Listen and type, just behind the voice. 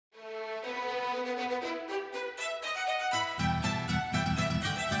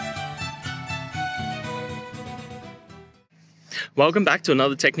Welcome back to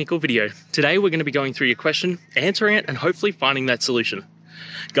another technical video. Today we're going to be going through your question, answering it, and hopefully finding that solution.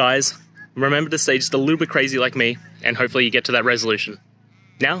 Guys, remember to stay just a little bit crazy like me, and hopefully you get to that resolution.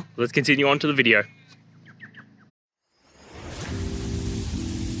 Now, let's continue on to the video.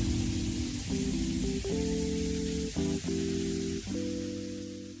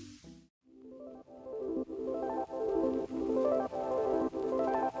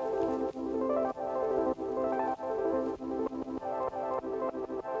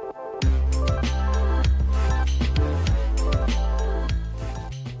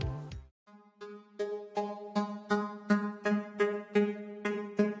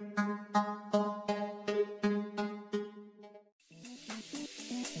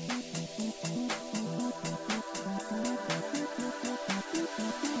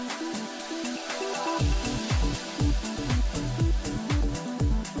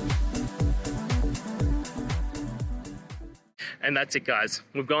 And that's it, guys.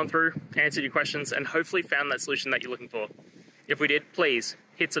 We've gone through, answered your questions, and hopefully found that solution that you're looking for. If we did, please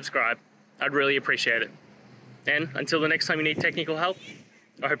hit subscribe. I'd really appreciate it. And until the next time you need technical help,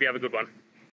 I hope you have a good one.